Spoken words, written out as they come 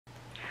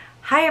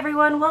Hi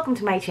everyone, welcome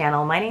to my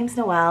channel. My name's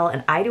Noelle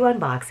and I do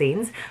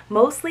unboxings,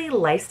 mostly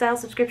lifestyle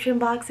subscription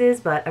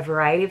boxes, but a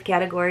variety of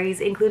categories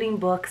including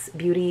books,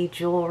 beauty,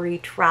 jewelry,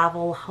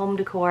 travel, home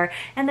decor,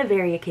 and the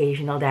very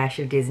occasional dash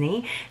of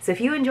Disney. So if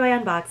you enjoy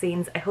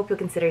unboxings, I hope you'll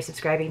consider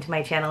subscribing to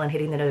my channel and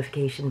hitting the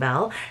notification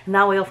bell. And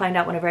that way you'll find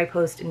out whenever I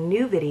post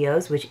new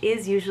videos, which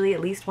is usually at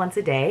least once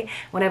a day.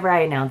 Whenever I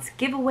announce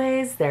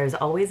giveaways, there's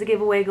always a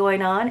giveaway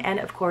going on, and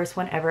of course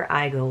whenever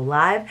I go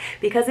live.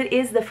 Because it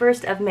is the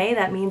 1st of May,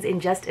 that means in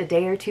just a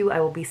day or two I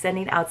will be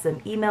sending out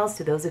some emails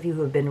to those of you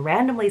who have been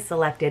randomly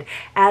selected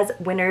as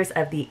winners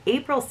of the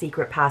April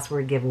secret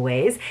password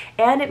giveaways,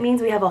 and it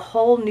means we have a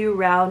whole new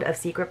round of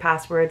secret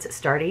passwords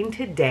starting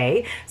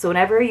today. So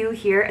whenever you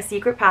hear a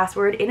secret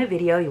password in a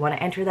video, you want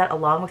to enter that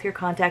along with your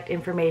contact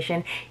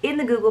information in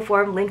the Google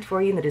form linked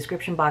for you in the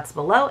description box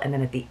below, and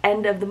then at the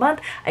end of the month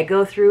I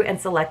go through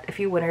and select a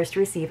few winners to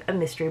receive a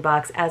mystery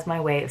box as my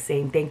way of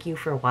saying thank you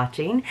for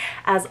watching.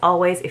 As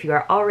always, if you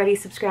are already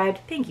subscribed,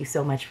 thank you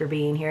so much for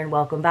being here and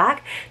welcome back.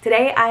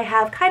 Today I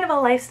have kind of a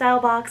lifestyle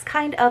box,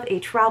 kind of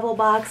a travel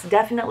box,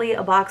 definitely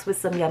a box with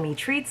some yummy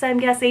treats I'm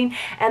guessing,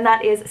 and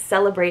that is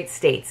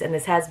Celebratestates, and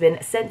this has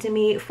been sent to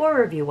me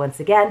for review once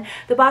again.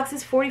 The box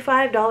is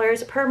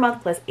 $45 per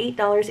month plus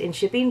 $8 in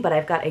shipping, but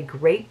I've got a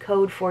great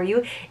code for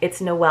you.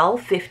 It's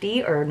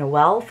Noelle50 or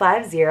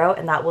Noelle50,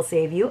 and that will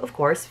save you, of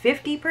course,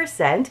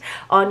 50%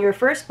 on your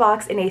first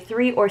box in a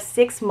 3 or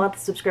 6 month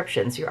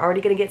subscription. So you're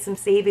already going to get some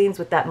savings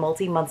with that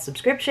multi-month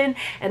subscription,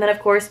 and then of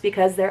course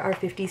because there are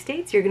 50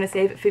 states, you're going to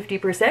save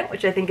 50%,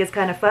 which I think is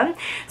kind of fun.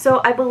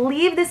 So I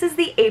believe this is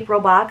the April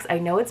box. I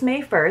know it's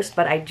May 1st,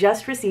 but I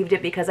just received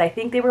it because I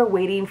think they were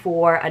waiting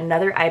for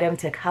another item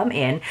to come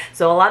in.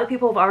 So a lot of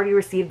people have already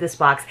received this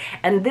box,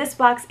 and this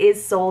box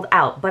is sold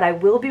out, but I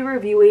will be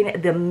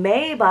reviewing the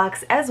May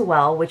box as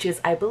well, which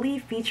is, I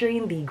believe,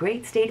 featuring the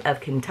great state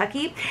of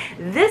Kentucky.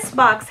 This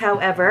box,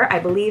 however, I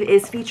believe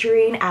is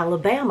featuring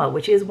Alabama,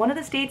 which is one of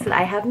the states that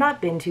I have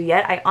not been to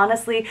yet. I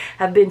honestly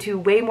have been to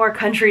way more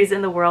countries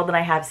in the world than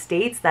I have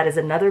states. That is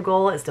another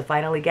goal, is to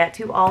finally get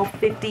to all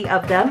 50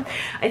 of them.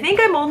 I think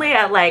I'm only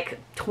at like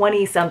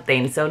 20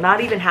 something, so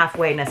not even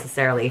halfway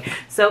necessarily.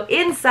 So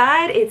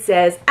inside it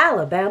says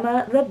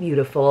Alabama the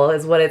Beautiful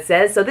is what it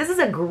says. So this is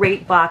a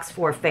great box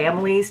for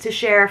families to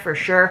share for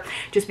sure,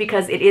 just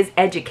because it is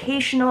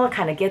educational. It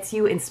kind of gets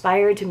you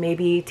inspired to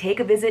maybe take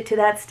a visit to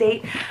that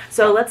state.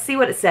 So let's see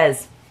what it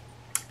says.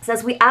 It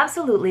says, we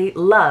absolutely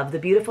love the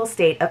beautiful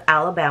state of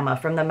Alabama.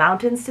 From the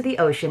mountains to the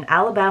ocean,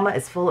 Alabama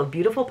is full of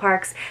beautiful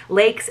parks,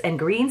 lakes, and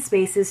green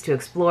spaces to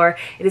explore.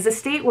 It is a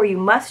state where you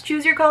must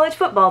choose your college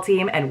football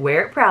team and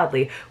wear it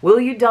proudly.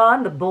 Will you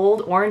don the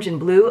bold orange and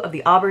blue of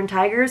the Auburn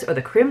Tigers or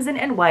the crimson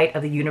and white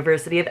of the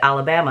University of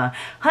Alabama?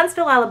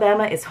 Huntsville,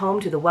 Alabama is home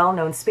to the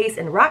well-known Space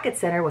and Rocket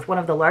Center with one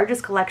of the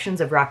largest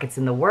collections of rockets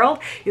in the world.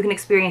 You can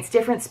experience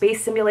different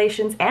space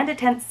simulations and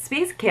attend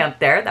space camp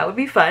there. That would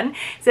be fun.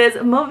 It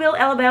says, Mobile,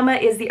 Alabama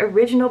is the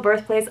original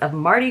birthplace of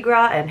Mardi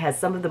Gras and has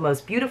some of the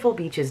most beautiful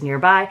beaches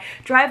nearby.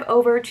 Drive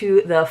over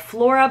to the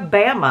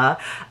Flora-Bama,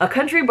 a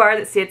country bar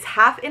that sits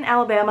half in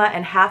Alabama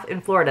and half in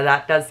Florida.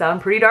 That does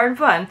sound pretty darn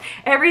fun.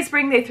 Every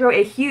spring they throw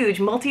a huge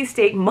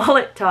multi-state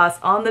mullet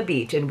toss on the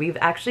beach, and we've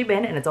actually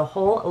been, and it's a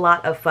whole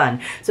lot of fun.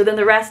 So then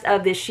the rest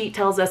of this sheet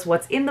tells us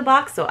what's in the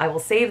box, so I will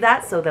save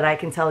that so that I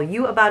can tell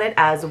you about it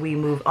as we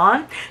move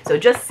on. So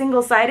just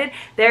single-sided.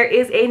 There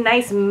is a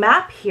nice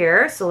map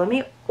here, so let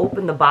me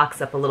open the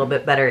box up a little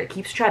bit better. It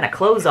keeps trying to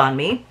close on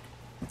me.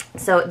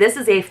 So this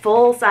is a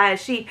full-size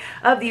sheet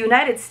of the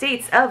United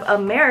States of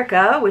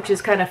America, which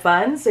is kind of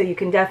fun. So you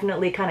can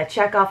definitely kind of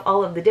check off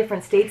all of the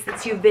different states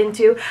that you've been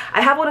to. I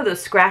have one of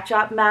those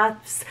scratch-up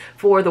maps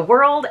for the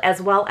world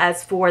as well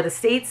as for the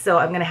states, so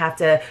I'm going to have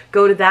to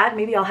go to that.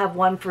 Maybe I'll have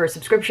one for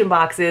subscription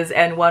boxes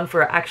and one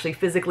for actually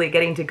physically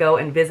getting to go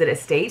and visit a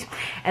state.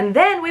 And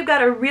then we've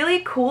got a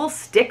really cool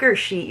sticker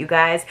sheet, you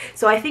guys.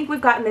 So I think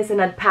we've gotten this in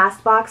a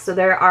past box, so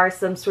there are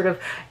some sort of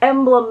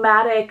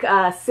emblematic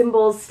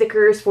symbols,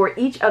 stickers for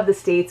each of the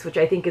states, which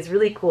I think is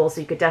really cool.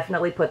 So you could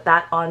definitely put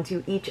that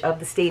onto each of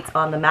the states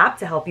on the map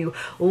to help you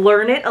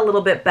learn it a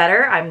little bit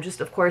better. I'm just,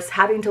 of course,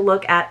 having to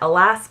look at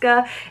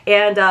Alaska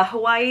and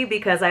Hawaii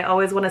because I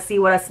always want to see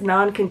what us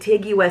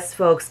non-contiguous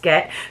folks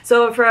get.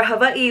 So for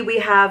Hawaii, we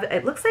have,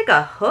 it looks like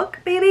a hook,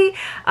 maybe,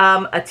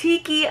 a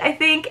tiki, I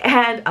think,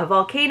 and a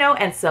volcano,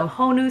 and some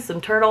honu,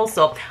 some turtles.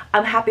 So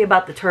I'm happy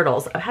about the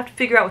turtles. I have to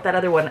figure out what that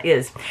other one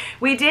is.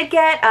 We did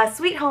get a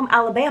Sweet Home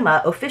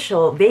Alabama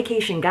official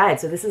vacation guide.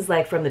 So this is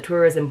like from the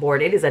tourism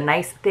board. It is a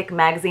nice thick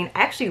magazine.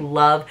 I actually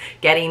love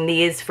getting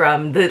these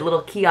from the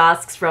little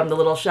kiosks, from the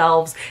little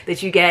shelves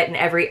that you get in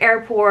every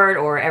airport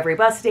or every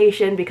bus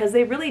station, because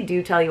they really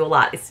do tell you a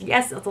lot.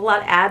 Yes, it's a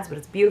lot of ads, but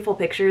it's beautiful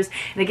pictures,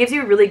 and it gives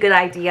you a really good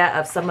idea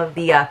of some of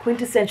the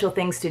quintessential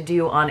things to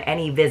do on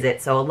any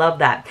visit. So I love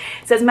that.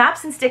 It says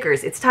maps and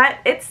stickers. It's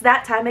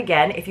that time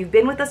again. If you've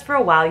been with us for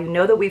a while, you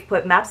know that we've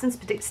put maps and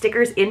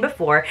stickers in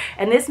before,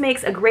 and this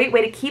makes a great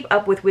way to keep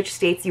up with which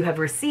states you have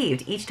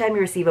received. Each time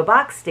you receive a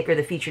box, sticker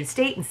the featured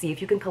state and see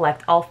if you can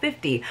collect all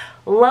 50.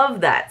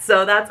 Love that.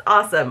 So that's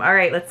awesome. All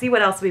right, let's see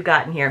what else we've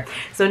got in here.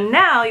 So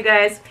now, you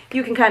guys,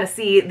 you can kind of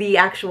see the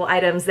actual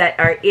items that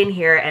are in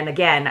here. And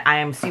again, I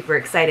am super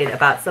excited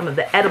about some of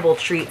the edible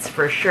treats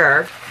for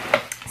sure.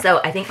 So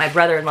I think my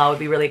brother-in-law would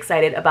be really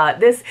excited about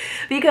this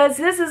because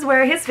this is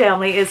where his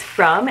family is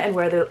from and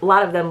where a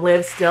lot of them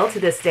live still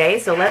to this day.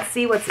 So let's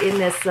see what's in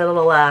this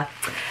little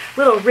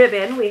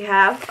ribbon we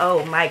have.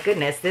 Oh my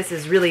goodness, this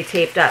is really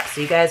taped up.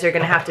 So you guys are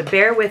going to have to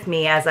bear with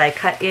me as I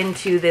cut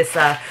into this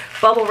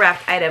bubble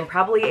wrapped item.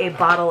 Probably a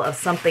bottle of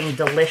something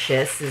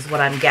delicious is what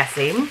I'm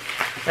guessing.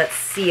 Let's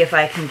see if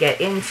I can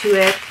get into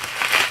it.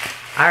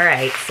 All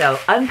right, so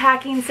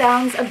unpacking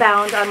sounds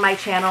abound on my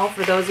channel.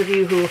 For those of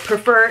you who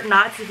prefer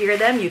not to hear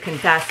them, you can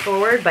fast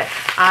forward, but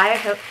I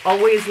have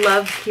always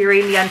loved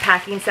hearing the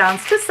unpacking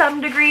sounds to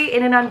some degree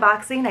in an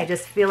unboxing. I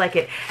just feel like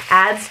it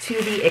adds to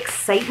the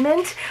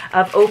excitement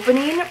of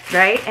opening,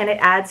 right? And it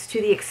adds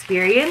to the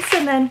experience,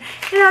 and then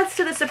it adds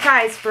to the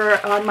surprise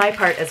on my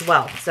part as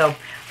well. So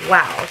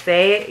wow,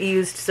 they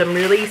used some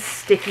really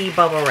sticky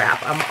bubble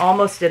wrap. I'm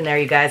almost in there,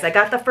 you guys. I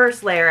got the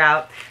first layer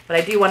out, but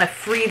I do want to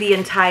free the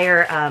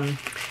entire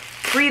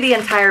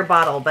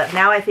bottle. But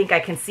now I think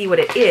I can see what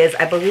it is.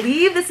 I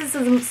believe this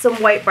is some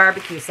white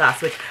barbecue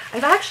sauce, which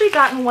I've actually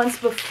gotten once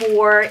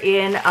before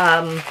in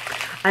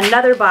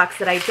another box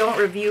that I don't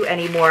review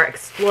anymore,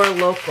 Explore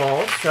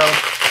Local. So,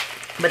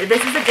 but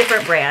this is a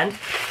different brand.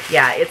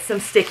 Yeah, it's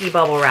some sticky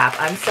bubble wrap.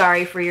 I'm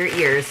sorry for your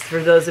ears,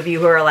 for those of you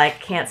who are like,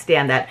 can't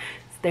stand that.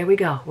 There we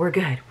go. We're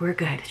good. We're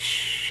good.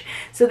 Shh.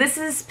 So this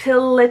is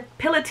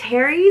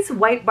Pilotari's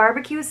white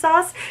barbecue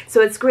sauce.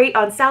 So it's great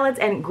on salads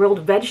and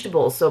grilled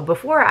vegetables. So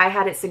before I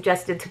had it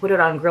suggested to put it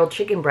on grilled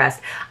chicken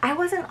breast. I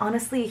wasn't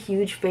honestly a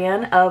huge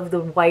fan of the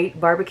white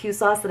barbecue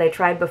sauce that I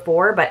tried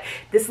before, but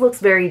this looks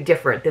very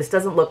different. This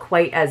doesn't look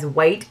quite as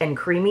white and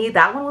creamy.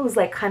 That one was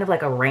like kind of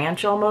like a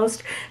ranch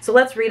almost. So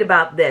let's read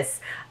about this.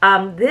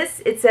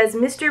 It says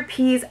Mr.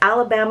 P's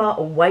Alabama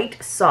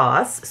white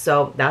sauce.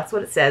 So that's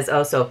what it says.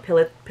 Oh, so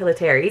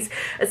Pilotari's.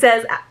 It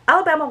says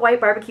Alabama white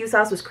barbecue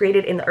sauce was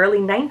created in the early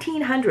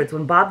 1900s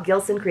when Bob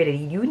Gilson created a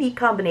unique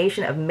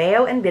combination of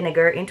mayo and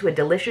vinegar into a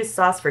delicious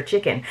sauce for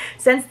chicken.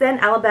 Since then,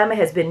 Alabama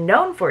has been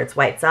known for its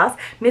white sauce.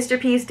 Mr.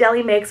 P's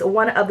Deli makes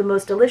one of the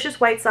most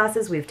delicious white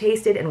sauces we've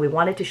tasted, and we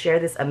wanted to share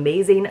this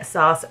amazing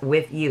sauce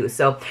with you.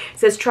 So it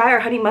says try our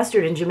honey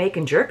mustard and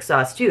Jamaican jerk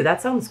sauce too.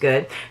 That sounds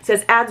good. It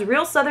says adds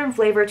real southern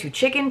flavor to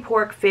chicken,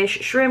 pork, fish,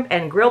 shrimp,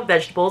 and grilled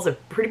vegetables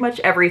of pretty much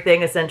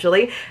everything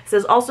essentially. It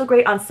says also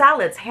great on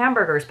salads,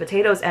 hamburgers,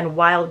 potatoes, and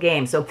wild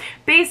game. So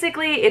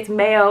basically it's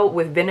mayo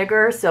with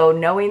vinegar. So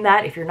knowing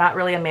that if you're not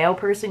really a mayo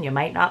person, you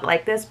might not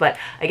like this. But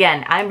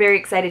again, I'm very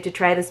excited to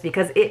try this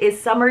because it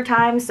is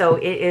summertime. So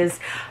it is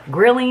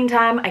grilling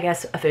time. I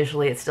guess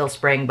officially it's still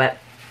spring, but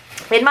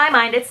in my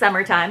mind, it's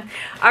summertime.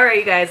 All right,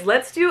 you guys,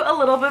 let's do a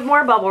little bit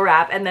more bubble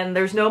wrap, and then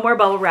there's no more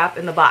bubble wrap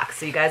in the box,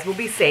 so you guys will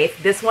be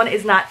safe. This one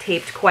is not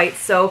taped quite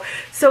so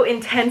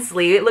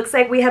intensely. It looks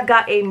like we have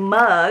got a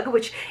mug,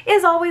 which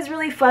is always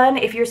really fun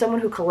if you're someone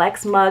who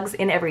collects mugs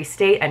in every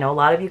state. I know a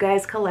lot of you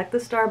guys collect the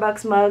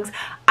Starbucks mugs.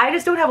 I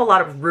just don't have a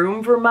lot of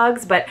room for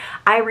mugs, but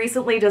I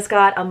recently just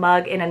got a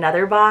mug in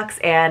another box,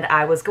 and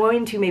I was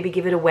going to maybe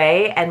give it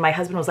away, and my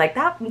husband was like,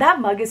 that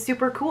mug is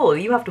super cool.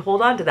 You have to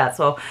hold on to that.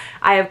 So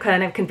I have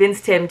kind of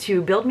convinced him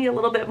to build me a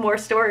little bit more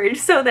storage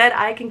so that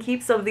I can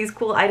keep some of these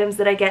cool items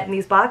that I get in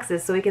these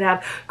boxes, so we can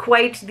have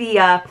quite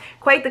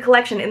the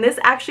collection. And this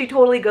actually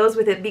totally goes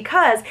with it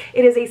because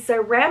it is a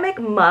ceramic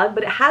mug,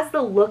 but it has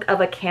the look of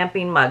a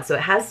camping mug. So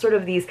it has sort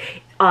of these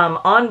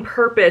on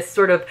purpose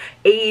sort of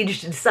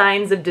aged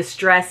signs of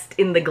distress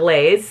in the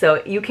glaze.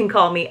 So you can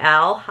call me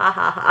Al, ha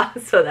ha ha.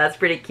 So that's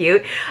pretty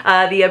cute.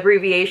 The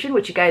abbreviation,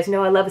 which you guys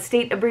know I love a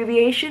state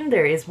abbreviation.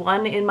 There is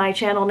one in my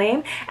channel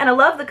name. And I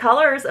love the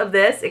colors of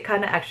this. It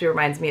kind of actually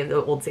reminds me of the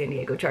old San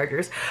Diego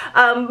Chargers,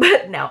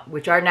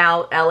 which are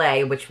now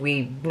LA, which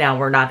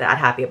we're not that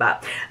happy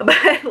about.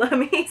 But let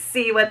me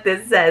see what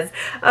this says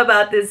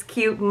about this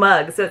cute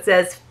mug. So it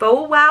says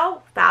Fow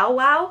Wow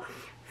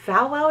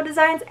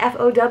Designs,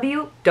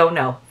 F-O-W, don't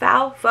know,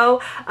 Faux.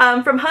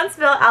 From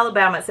Huntsville,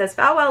 Alabama. It says,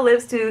 Fow Wow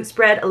lives to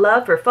spread a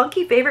love for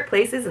funky favorite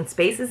places and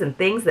spaces and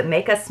things that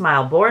make us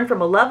smile. Born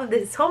from a love of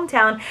his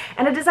hometown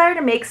and a desire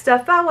to make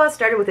stuff, Fow Wow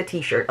started with a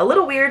t-shirt. A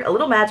little weird, a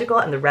little magical,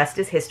 and the rest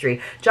is history.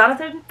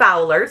 Jonathan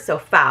Fowler, so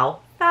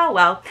Fow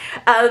Wow,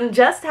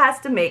 just has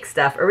to make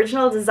stuff.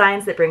 Original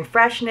designs that bring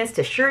freshness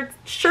to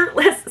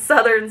shirtless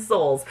Southern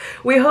souls.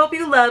 We hope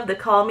you love the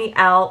Call Me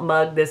Al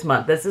mug this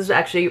month. This is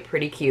actually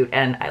pretty cute,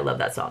 and I love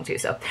that song too.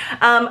 So,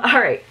 all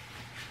right,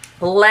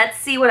 let's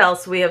see what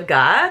else we have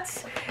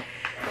got.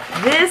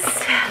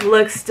 This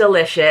looks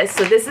delicious.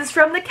 So this is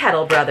from the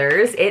Kettle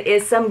Brothers. It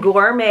is some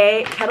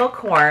gourmet kettle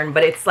corn,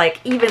 but it's like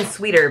even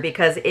sweeter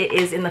because it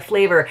is in the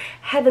flavor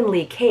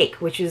Heavenly Cake,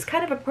 which is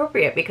kind of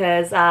appropriate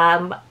because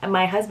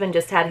my husband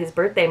just had his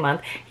birthday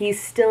month.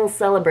 He's still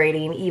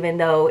celebrating even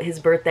though his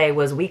birthday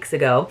was weeks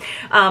ago.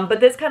 But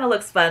this kind of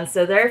looks fun.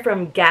 So they're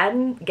from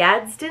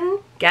Gadsden,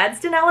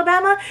 Gadsden,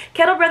 Alabama,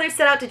 Kettle Brothers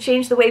set out to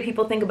change the way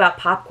people think about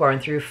popcorn.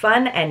 Through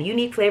fun and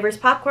unique flavors,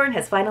 popcorn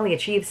has finally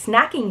achieved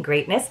snacking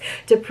greatness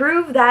to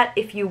prove that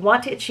if you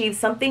want to achieve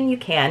something, you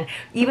can,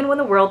 even when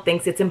the world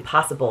thinks it's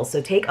impossible.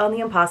 So take on the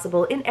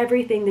impossible in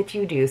everything that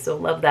you do. So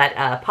love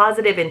that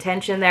positive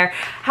intention there.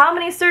 How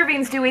many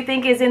servings do we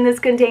think is in this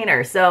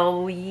container?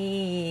 So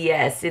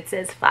yes, it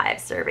says 5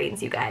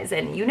 servings, you guys.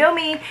 And you know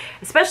me,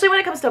 especially when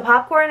it comes to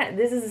popcorn,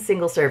 this is a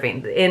single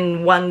serving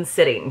in one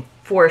sitting.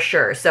 For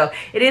sure. So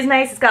it is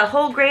nice. It's got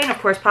whole grain. Of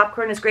course,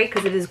 popcorn is great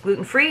because it is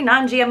gluten-free,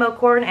 non-GMO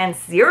corn, and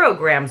 0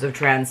 grams of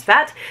trans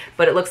fat.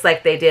 But it looks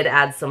like they did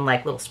add some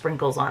like little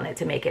sprinkles on it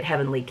to make it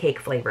heavenly cake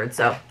flavored.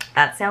 So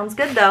that sounds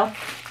good though.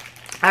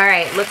 All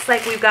right, looks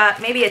like we've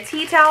got maybe a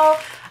tea towel.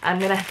 I'm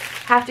gonna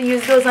have to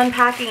use those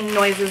unpacking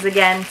noises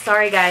again.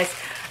 Sorry guys.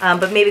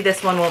 But maybe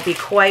this one won't be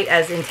quite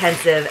as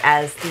intensive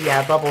as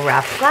the bubble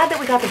wrap. Glad that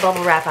we got the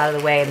bubble wrap out of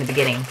the way in the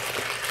beginning.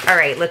 All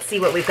right, let's see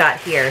what we've got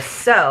here.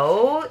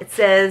 So it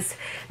says,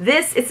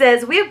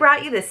 we have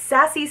brought you this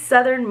sassy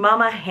Southern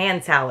mama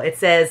hand towel. It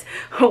says,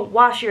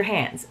 wash your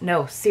hands.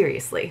 No,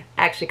 seriously.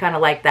 I actually kind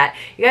of like that.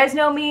 You guys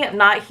know me, I'm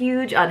not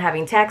huge on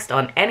having text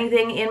on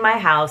anything in my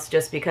house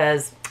just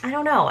because, I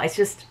don't know, it's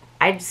just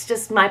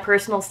my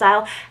personal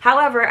style.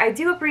 However, I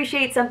do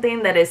appreciate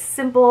something that is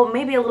simple,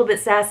 maybe a little bit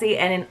sassy,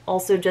 and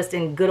also just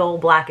in good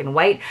old black and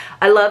white.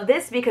 I love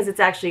this because it's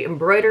actually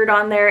embroidered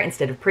on there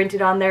instead of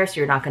printed on there,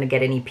 so you're not going to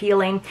get any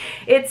peeling.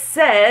 It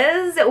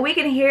says, we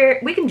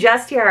can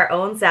just hear our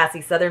own sassy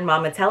Southern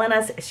mama telling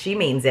us she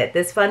means it.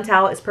 This fun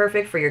towel is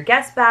perfect for your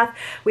guest bath.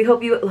 We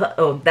hope you,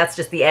 oh, that's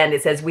just the end.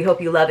 It says, we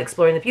hope you love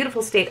exploring the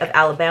beautiful state of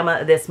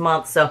Alabama this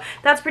month. So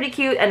that's pretty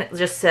cute, and it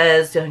just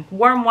says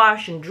warm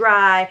wash and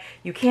dry.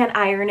 You can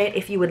iron it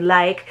if you would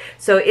like.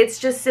 So it's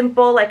just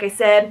simple, like I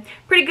said,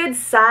 pretty good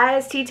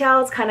size tea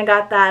towel. It's kind of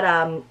got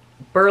that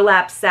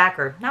burlap sack,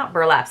 or not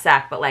burlap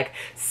sack, but like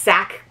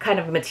sack kind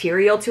of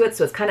material to it.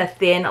 So it's kind of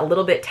thin, a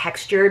little bit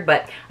textured,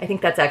 but I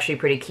think that's actually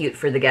pretty cute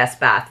for the guest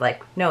bath.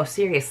 Like, no,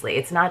 seriously,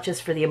 it's not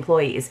just for the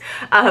employees.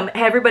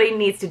 Everybody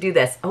needs to do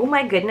this. Oh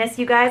my goodness,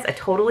 you guys, I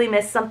totally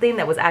missed something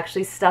that was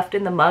actually stuffed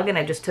in the mug and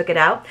I just took it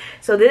out.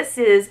 So this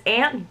is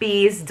Aunt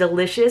B's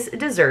Delicious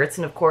Desserts.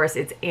 And of course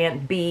it's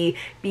Aunt B,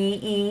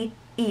 B-E,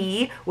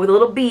 with a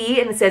little B,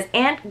 and it says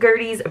Aunt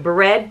Gertie's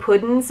bread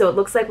pudding. So it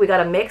looks like we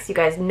got a mix. You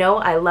guys know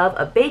I love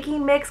a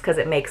baking mix because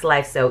it makes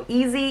life so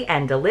easy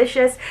and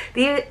delicious.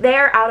 They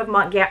are out of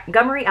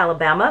Montgomery,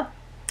 Alabama.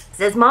 It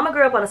says, Mama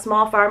grew up on a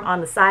small farm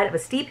on the side of a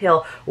steep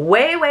hill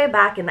way, way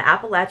back in the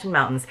Appalachian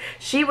Mountains.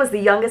 She was the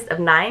youngest of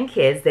 9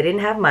 kids. They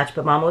didn't have much,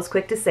 but Mama was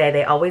quick to say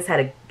they always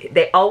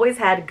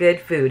had good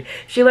food.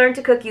 She learned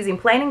to cook using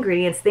plain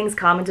ingredients, things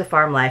common to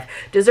farm life.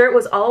 Dessert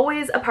was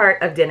always a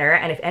part of dinner,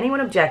 and if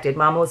anyone objected,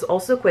 Mama was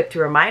also quick to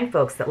remind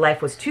folks that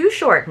life was too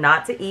short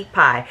not to eat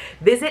pie.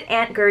 Visit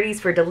Aunt Gertie's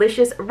for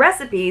delicious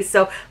recipes.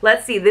 So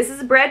let's see, this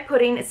is bread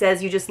pudding. It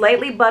says you just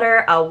lightly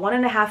butter a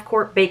 1.5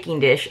 quart baking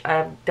dish.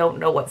 I don't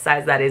know what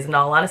size that is in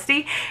all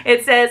honesty.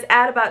 It says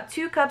add about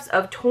 2 cups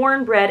of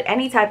torn bread.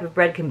 Any type of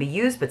bread can be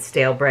used, but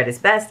stale bread is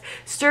best.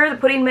 Stir the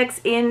pudding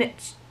mix into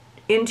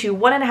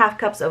 1.5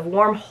 cups of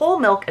warm whole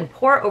milk and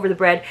pour over the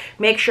bread.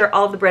 Make sure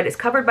all of the bread is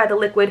covered by the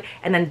liquid,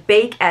 and then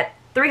bake at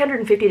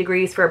 350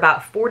 degrees for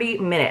about 40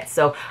 minutes.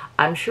 So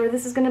I'm sure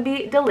this is going to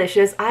be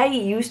delicious. I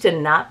used to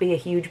not be a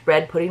huge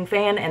bread pudding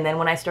fan, and then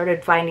when I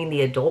started finding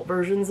the adult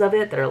versions of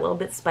it that are a little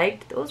bit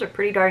spiked, those are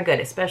pretty darn good,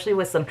 especially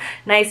with some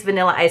nice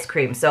vanilla ice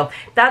cream. So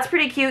that's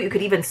pretty cute. You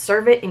could even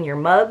serve it in your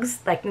mugs.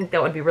 I think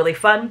that would be really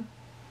fun.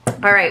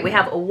 All right, we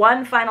have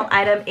one final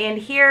item in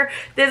here.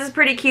 This is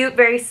pretty cute,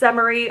 very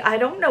summery. I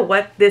don't know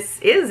what this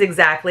is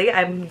exactly.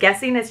 I'm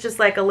guessing it's just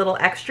like a little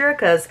extra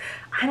because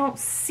I don't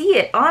see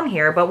it on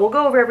here, but we'll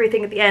go over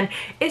everything at the end.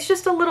 It's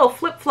just a little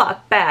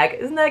flip-flop bag.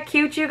 Isn't that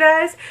cute, you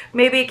guys?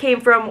 Maybe it came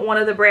from one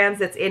of the brands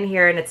that's in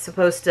here and it's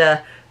supposed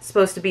to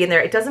be in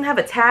there. It doesn't have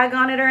a tag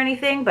on it or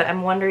anything, but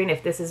I'm wondering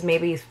if this is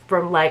maybe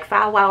from like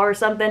Fow Wow or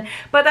something.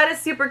 But that is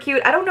super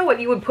cute. I don't know what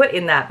you would put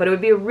in that, but it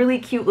would be a really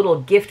cute little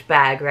gift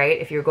bag, right?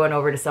 If you're going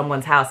over to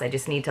someone's house, I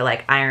just need to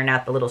like iron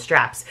out the little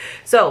straps.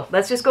 So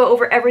let's just go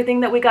over everything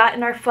that we got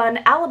in our fun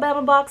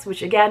Alabama box,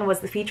 which again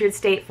was the featured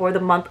state for the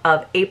month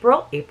of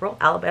April,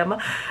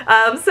 Alabama.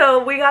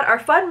 So we got our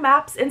fun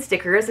maps and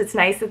stickers. It's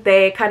nice that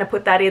they kind of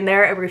put that in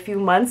there every few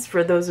months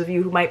for those of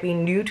you who might be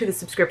new to the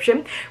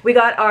subscription. We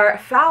got our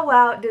Fow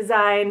Wow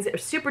Designs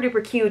super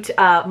duper cute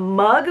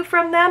mug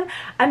from them.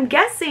 I'm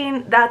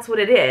guessing that's what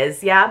it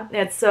is, yeah?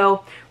 And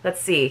so let's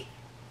see.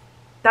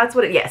 That's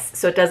what it, yes.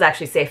 So it does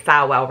actually say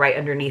Fow Wow right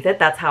underneath it.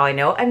 That's how I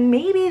know. And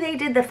maybe they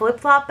did the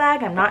flip-flop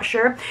bag. I'm not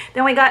sure.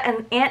 Then we got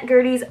an Aunt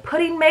Gertie's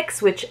pudding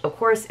mix, which of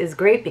course is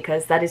great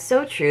because that is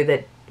so true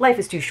that life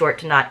is too short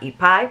to not eat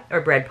pie,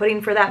 or bread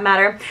pudding for that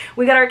matter.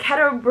 We got our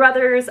Kettle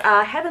Brothers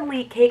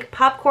Heavenly Cake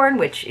Popcorn,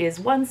 which is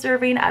 1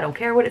 serving. I don't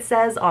care what it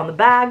says on the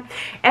bag.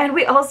 And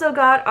we also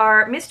got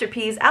our Mr.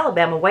 P's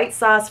Alabama white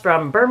sauce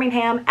from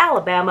Birmingham,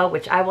 Alabama,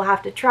 which I will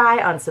have to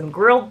try on some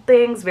grilled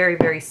things very,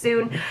 very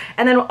soon.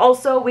 And then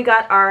also we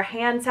got our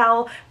hand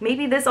towel.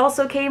 Maybe this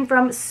also came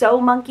from Sew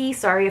Monkey.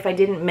 Sorry if I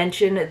didn't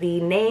mention the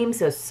name.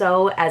 So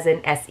sew as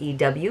in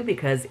S-E-W,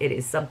 because it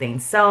is something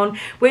sewn,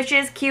 which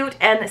is cute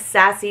and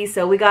sassy.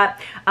 So we got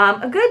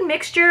a good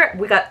mixture.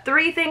 We got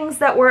 3 things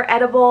that were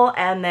edible,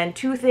 and then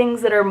 2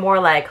 things that are more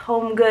like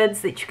home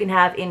goods that you can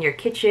have in your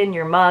kitchen,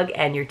 your mug,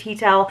 and your tea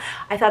towel.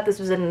 I thought this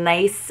was a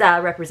nice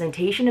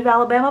representation of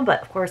Alabama,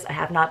 but of course I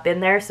have not been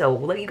there,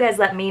 so you guys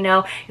let me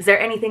know. Is there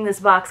anything this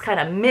box kind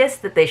of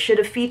missed that they should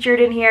have featured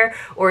in here,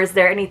 or is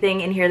there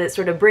anything in here that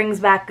sort of brings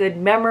back good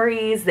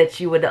memories that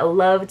you would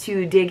love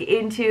to dig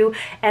into?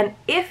 And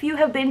if you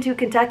have been to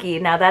Kentucky,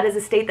 now that is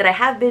a state that I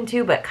have been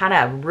to, but kind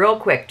of real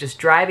quick, just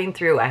driving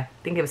through, I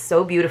think it was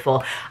so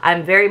beautiful.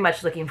 I'm very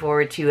much looking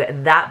forward to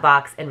that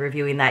box and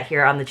reviewing that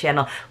here on the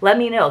channel. Let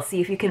me know,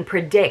 see if you can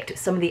predict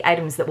some of the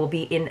items that will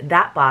be in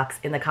that box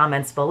in the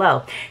comments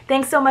below.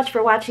 Thanks so much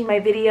for watching my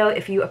video.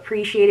 If you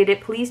appreciated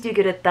it, please do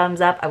give it a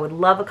thumbs up. I would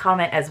love a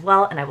comment as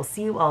well, and I will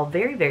see you all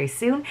very, very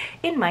soon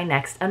in my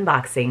next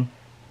unboxing.